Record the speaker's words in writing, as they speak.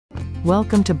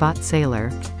Welcome to BotSailor.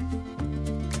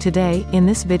 Today, in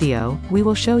this video, we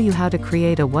will show you how to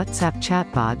create a WhatsApp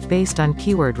chatbot based on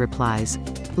keyword replies.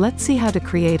 Let's see how to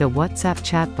create a WhatsApp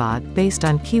chatbot based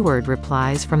on keyword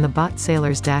replies from the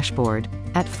BotSailor's dashboard.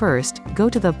 At first, go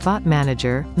to the Bot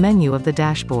Manager menu of the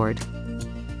dashboard.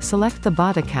 Select the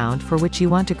bot account for which you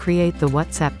want to create the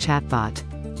WhatsApp chatbot.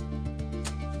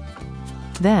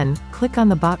 Then, click on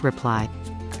the bot reply.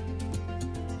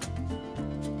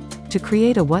 To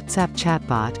create a WhatsApp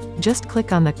chatbot, just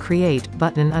click on the Create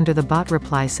button under the bot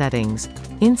reply settings.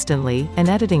 Instantly, an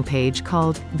editing page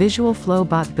called Visual Flow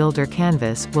Bot Builder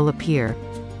Canvas will appear.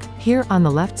 Here on the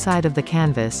left side of the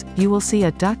canvas, you will see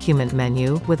a document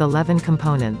menu with 11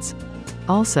 components.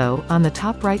 Also, on the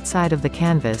top right side of the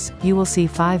canvas, you will see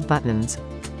 5 buttons.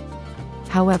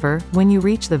 However, when you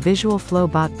reach the Visual Flow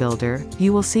Bot Builder,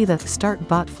 you will see the Start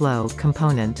Bot Flow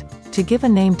component. To give a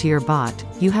name to your bot,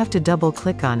 you have to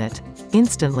double-click on it.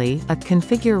 Instantly, a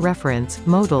Configure Reference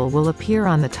modal will appear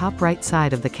on the top right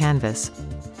side of the canvas.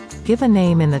 Give a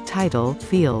name in the Title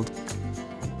field.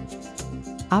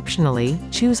 Optionally,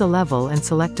 choose a level and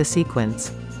select a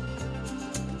sequence.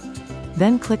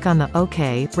 Then click on the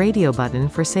OK Radio button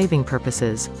for saving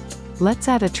purposes. Let's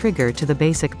add a trigger to the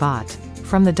basic bot.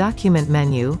 From the Document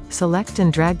menu, select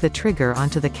and drag the trigger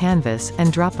onto the canvas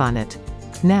and drop on it.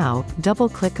 Now,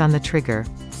 double-click on the trigger.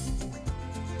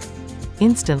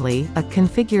 Instantly, a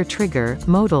Configure Trigger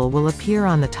modal will appear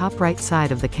on the top right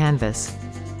side of the canvas.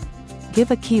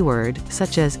 Give a keyword,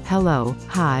 such as hello,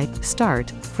 hi, start,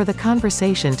 for the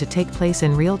conversation to take place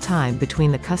in real time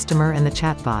between the customer and the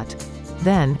chatbot.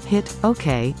 Then, hit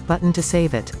OK button to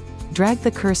save it. Drag the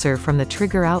cursor from the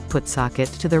trigger output socket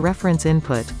to the reference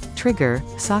input, trigger,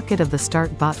 socket of the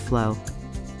Start Bot Flow.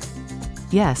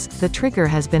 Yes, the trigger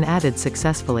has been added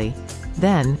successfully.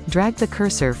 Then, drag the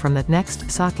cursor from the next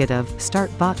socket of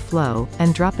Start Bot Flow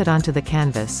and drop it onto the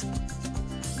canvas.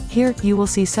 Here, you will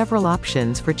see several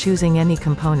options for choosing any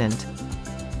component.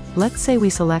 Let's say we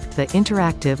select the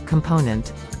interactive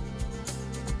component.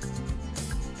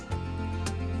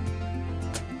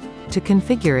 To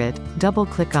configure it,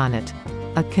 double-click on it.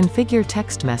 A Configure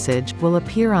text message will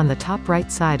appear on the top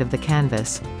right side of the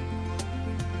canvas.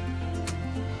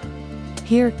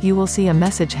 Here, you will see a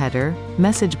message header,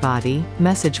 message body,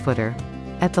 message footer.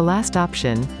 At the last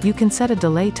option, you can set a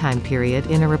delay time period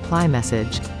in a reply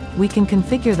message. We can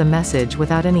configure the message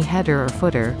without any header or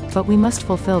footer, but we must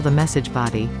fulfill the message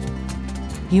body.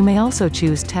 You may also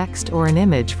choose text or an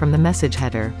image from the message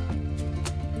header.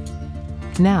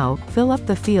 Now, fill up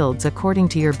the fields according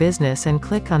to your business and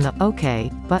click on the OK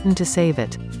button to save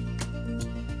it.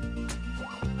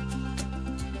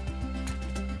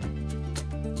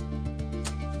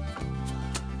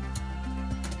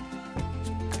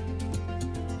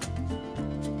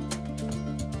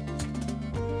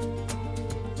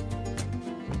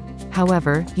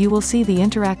 However, you will see the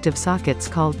interactive sockets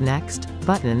called Next,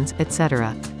 Buttons,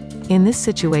 etc. In this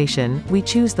situation, we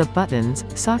choose the Buttons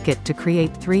socket to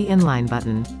create 3 inline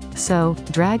button. So,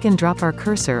 drag and drop our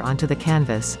cursor onto the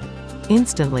canvas.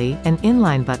 Instantly, an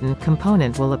inline button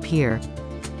component will appear.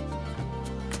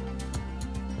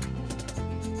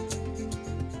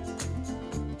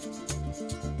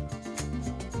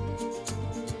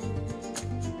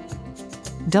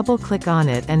 Double-click on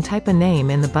it and type a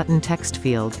name in the button text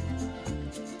field.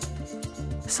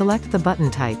 Select the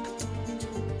button type.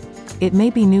 It may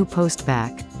be new post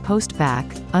back,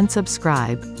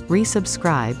 unsubscribe,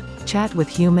 resubscribe, chat with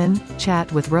human,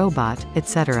 chat with robot,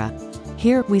 etc.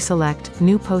 Here, we select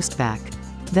new post back.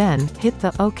 Then, hit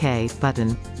the OK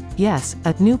button. Yes,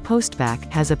 a new post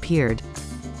back has appeared.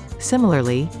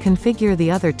 Similarly, configure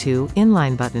the other 2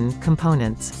 inline button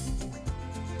components.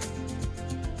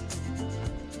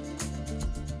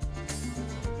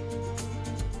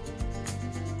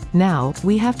 Now,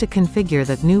 we have to configure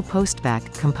the new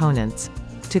postback components.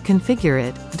 To configure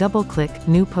it, double-click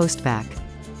New Postback.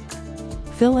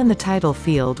 Fill in the title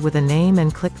field with a name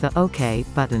and click the OK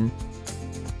button.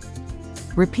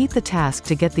 Repeat the task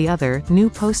to get the other new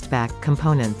postback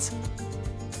components.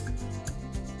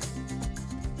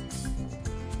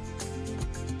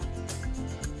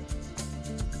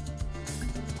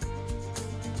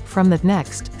 From the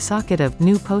next socket of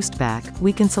New Postback,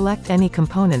 we can select any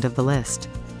component of the list.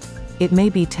 It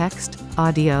may be text,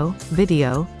 audio,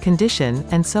 video, condition,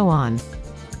 and so on.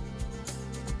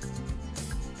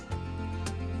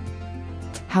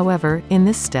 However, in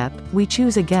this step, we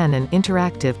choose again an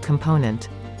interactive component.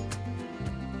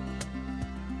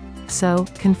 So,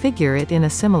 configure it in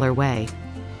a similar way.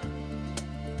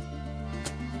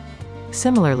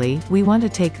 Similarly, we want to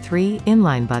take 3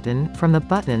 inline button from the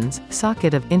buttons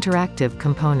socket of interactive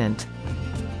component.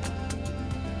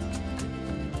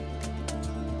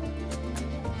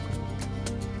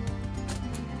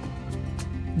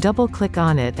 Double-click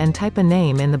on it and type a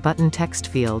name in the button text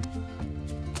field.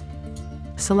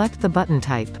 Select the button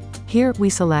type. Here, we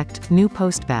select New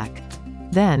Postback.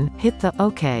 Then, hit the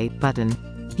OK button.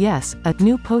 Yes, a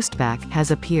new postback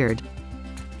has appeared.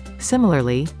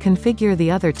 Similarly, configure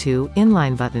the other two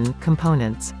inline button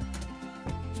components.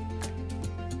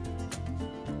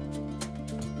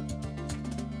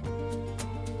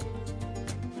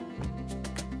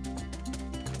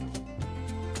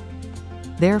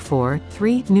 Therefore,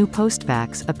 3 new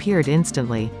postbacks appeared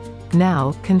instantly.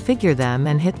 Now, configure them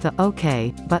and hit the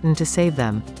OK button to save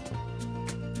them.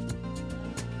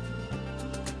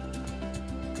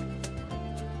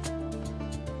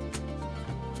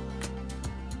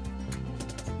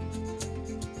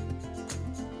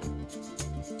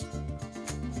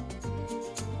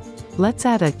 Let's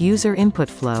add a user input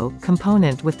flow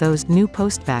component with those new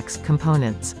postbacks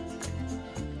components.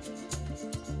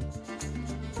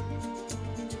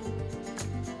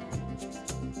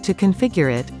 To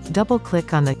configure it,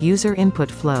 double-click on the user input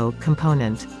flow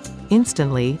component.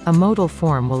 Instantly, a modal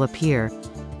form will appear.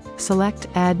 Select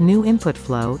Add New Input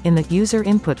Flow in the User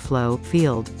Input Flow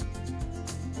field.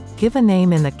 Give a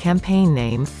name in the Campaign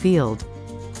Name field.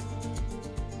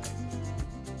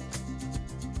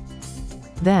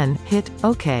 Then, hit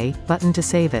OK button to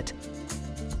save it.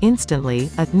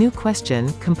 Instantly, a new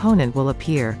question component will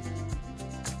appear.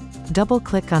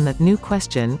 Double-click on the New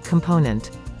Question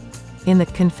component. In the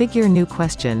Configure New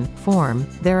Question form,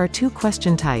 there are 2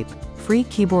 question type, Free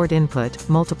Keyboard Input,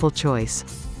 Multiple Choice.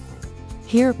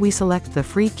 Here, we select the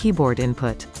free keyboard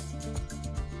input.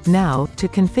 Now, to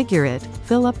configure it,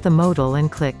 fill up the modal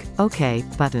and click OK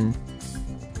button.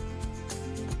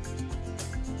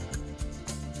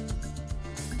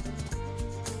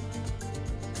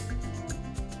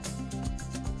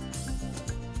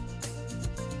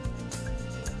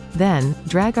 Then,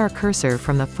 drag our cursor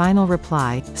from the final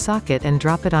reply socket and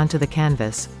drop it onto the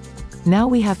canvas. Now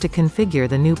we have to configure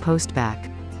the new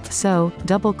postback. So,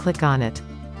 double-click on it.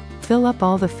 Fill up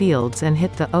all the fields and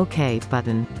hit the OK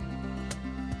button.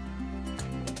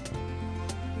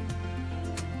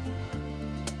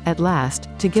 At last,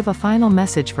 to give a final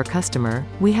message for customer,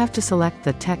 we have to select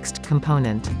the text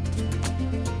component.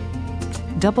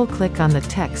 Double-click on the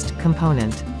text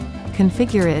component.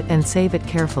 Configure it and save it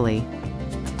carefully.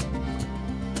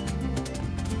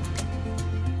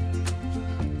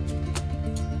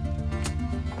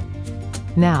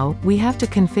 Now, we have to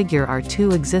configure our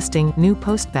 2 existing new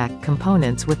postback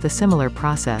components with the similar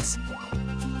process.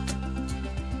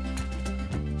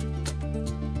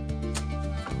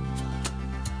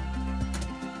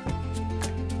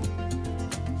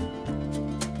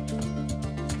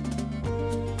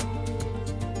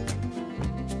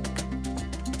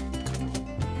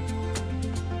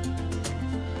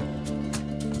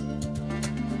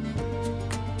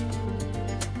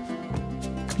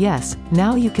 Yes,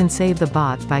 now you can save the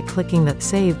bot by clicking the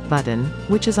Save button,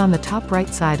 which is on the top right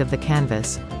side of the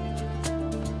canvas.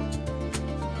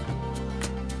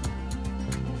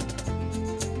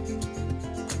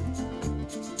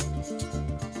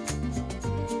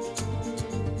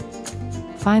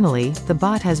 Finally, the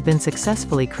bot has been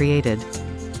successfully created.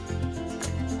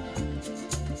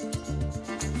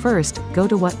 First, go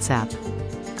to WhatsApp.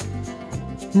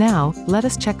 Now, let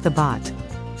us check the bot.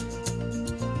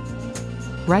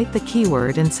 Write the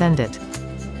keyword and send it.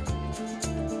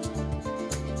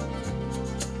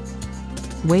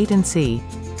 Wait and see.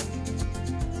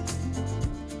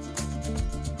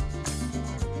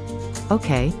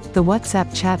 Okay, the WhatsApp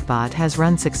chatbot has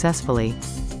run successfully.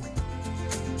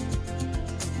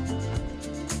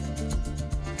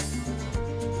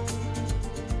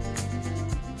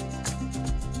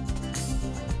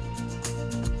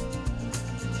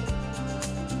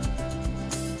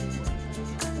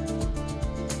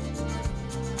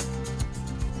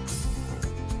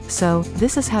 So,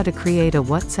 this is how to create a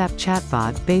WhatsApp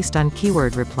chatbot based on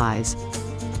keyword replies.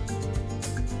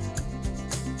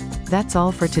 That's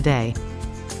all for today.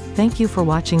 Thank you for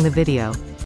watching the video.